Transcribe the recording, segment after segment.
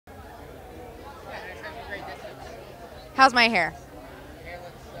How's my hair?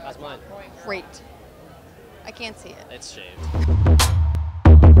 How's mine? Great. I can't see it. It's shaved.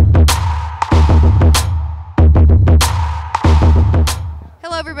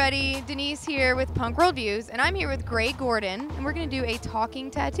 Hello everybody, Denise here with PunkWorldViews, and I'm here with Gray Gordon, and we're going to do a talking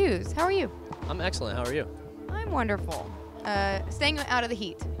tattoos. How are you? I'm excellent. How are you? I'm wonderful. Staying out of the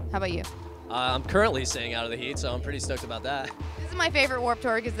heat. How about you? I'm currently staying out of the heat, so I'm pretty stoked about that. This is my favorite Warped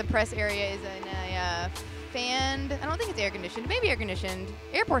Tour because the press area is in a fanned, I don't think it's air conditioned, maybe air conditioned,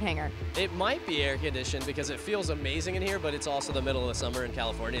 airport hangar. It might be air conditioned because it feels amazing in here, but it's also the middle of the summer in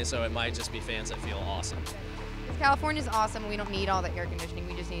California, so it might just be fans that feel awesome. California's awesome. We don't need all the air conditioning.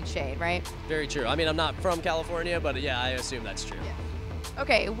 We just need shade, right? Very true. I mean, I'm not from California, but yeah, I assume that's true. Yeah.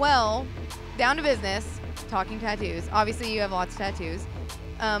 Okay, well, down to business, talking tattoos. Obviously, you have lots of tattoos.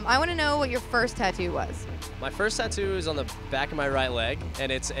 I want to know what your first tattoo was. My first tattoo is on the back of my right leg,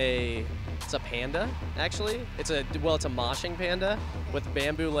 and it's a panda, actually. It's a moshing panda with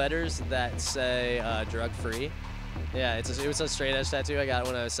bamboo letters that say drug-free. Yeah, it was a straight edge tattoo. I got it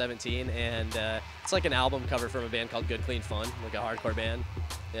when I was 17, and it's like an album cover from a band called Good Clean Fun, like a hardcore band.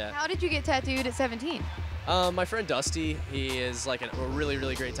 Yeah. How did you get tattooed at 17? My friend Dusty, he is like a really,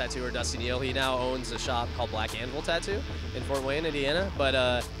 really great tattooer, Dusty Neal. He now owns a shop called Black Anvil Tattoo in Fort Wayne, Indiana.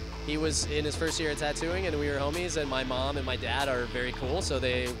 But he was in his first year of tattooing, and we were homies, and my mom and my dad are very cool, so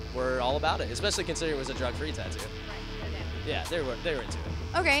they were all about it, especially considering it was a drug-free tattoo. Right. Yeah, they were into it.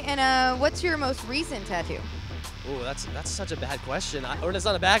 Okay, and what's your most recent tattoo? Ooh, that's such a bad question. Or it's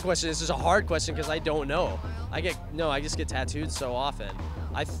not a bad question, it's just a hard question because I don't know. I just get tattooed so often.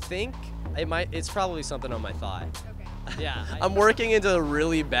 I think it's probably something on my thigh. Okay. Yeah. I'm working into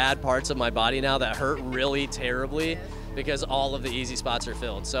really bad parts of my body now that hurt really terribly because all of the easy spots are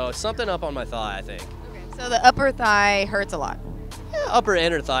filled. So something up on my thigh, I think. Okay. So the upper thigh hurts a lot. Yeah, upper and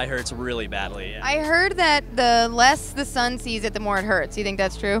inner thigh hurts really badly. Yeah. I heard that the less the sun sees it, the more it hurts. You think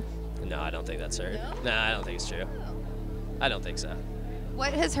that's true? No, I don't think that's true. No, I don't think it's true. I don't think so.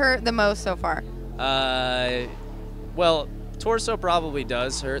 What has hurt the most so far? Well, torso probably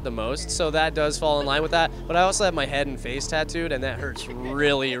does hurt the most, so that does fall in line with that. But I also have my head and face tattooed, and that hurts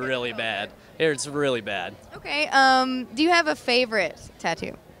really, really bad. It hurts really bad. Okay. Do you have a favorite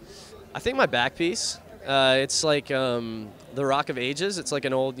tattoo? I think my back piece. It's like the Rock of Ages. It's like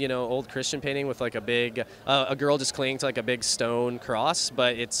an old Christian painting with like a big, a girl just clinging to like a big stone cross,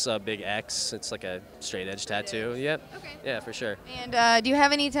 but it's a big X. It's like a straight edge tattoo. Yep. Okay. Yeah, for sure. And do you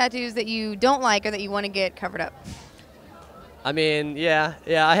have any tattoos that you don't like or that you want to get covered up? I mean, yeah,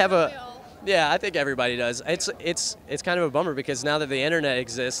 I have a. Yeah, I think everybody does. It's kind of a bummer because now that the internet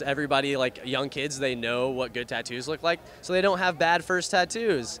exists, everybody, like young kids, they know what good tattoos look like, so they don't have bad first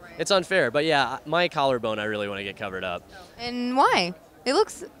tattoos. It's unfair, but yeah, my collarbone I really want to get covered up. And why? It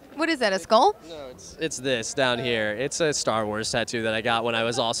looks, what is that, a skull? No, it's this down here. It's a Star Wars tattoo that I got when I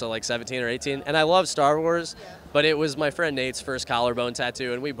was also like 17 or 18, and I love Star Wars, but it was my friend Nate's first collarbone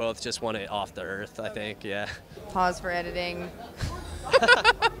tattoo, and we both just want it off the earth, I think, yeah. Pause for editing.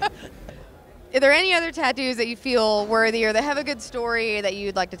 Are there any other tattoos that you feel worthy or that have a good story that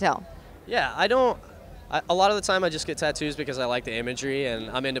you'd like to tell? Yeah, a lot of the time I just get tattoos because I like the imagery and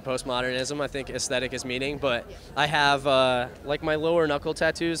I'm into postmodernism. I think aesthetic is meaning, but I have like my lower knuckle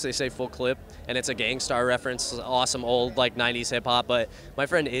tattoos, they say full clip, and it's a Gang Starr reference, awesome old like 90s hip hop, but my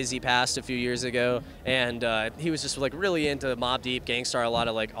friend Izzy passed a few years ago, and he was just like really into Mobb Deep, Gang Starr, a lot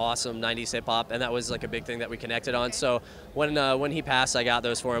of like awesome 90s hip hop, and that was like a big thing that we connected on. So when he passed, I got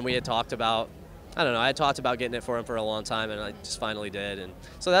those for him. We had talked about, I don't know, I had talked about getting it for him for a long time, and I just finally did. And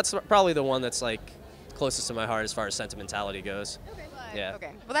so that's probably the one that's like closest to my heart as far as sentimentality goes. Okay, bye. Yeah.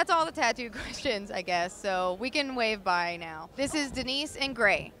 Okay. Well, that's all the tattoo questions, I guess. So we can wave bye now. This is Denise and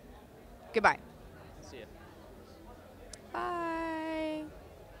Gray. Goodbye. See ya. Bye.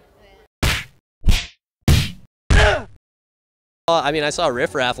 I mean, I saw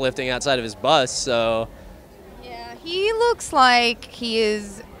Riff Raff lifting outside of his bus, so. Yeah, he looks like he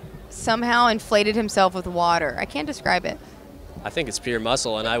is somehow inflated himself with water. I can't describe it. I think it's pure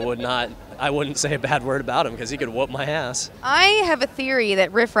muscle, and I wouldn't say a bad word about him because he could whoop my ass. I have a theory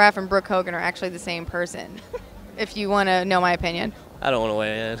that Riff Raff and Brooke Hogan are actually the same person, if you want to know my opinion. I don't want to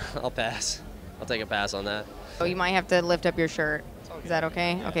weigh in. I'll pass. I'll take a pass on that. So you might have to lift up your shirt. Is that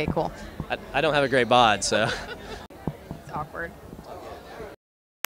okay? Yeah. Okay, cool. I don't have a great bod, so. It's awkward.